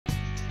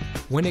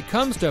When it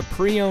comes to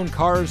pre-owned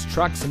cars,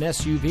 trucks, and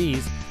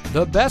SUVs,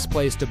 the best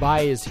place to buy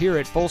is here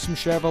at Folsom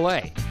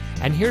Chevrolet.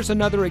 And here's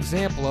another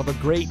example of a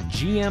great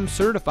GM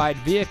certified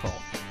vehicle,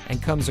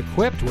 and comes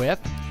equipped with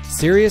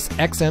Sirius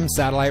XM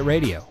satellite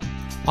radio,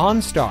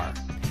 OnStar,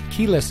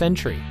 keyless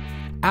entry,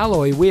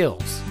 alloy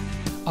wheels,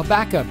 a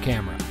backup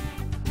camera,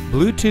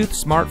 Bluetooth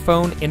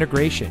smartphone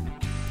integration,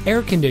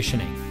 air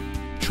conditioning,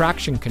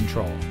 traction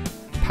control,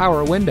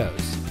 power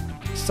windows,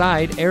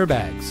 side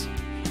airbags,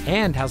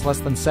 and has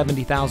less than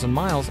 70,000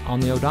 miles on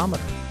the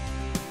odometer.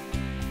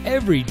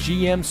 Every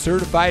GM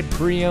certified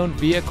pre-owned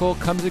vehicle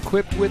comes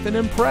equipped with an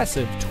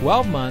impressive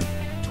 12-month,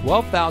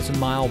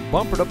 12,000-mile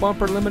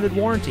bumper-to-bumper limited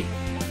warranty.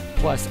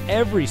 Plus,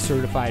 every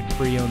certified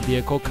pre-owned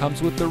vehicle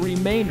comes with the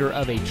remainder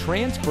of a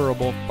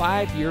transferable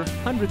 5-year,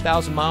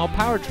 100,000-mile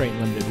powertrain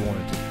limited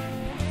warranty.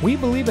 We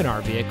believe in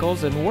our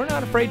vehicles, and we're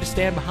not afraid to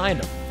stand behind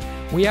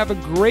them. We have a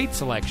great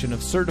selection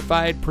of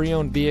certified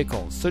pre-owned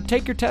vehicles, so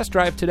take your test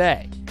drive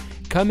today.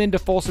 Come into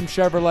Folsom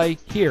Chevrolet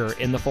here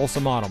in the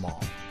Folsom Auto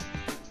Mall.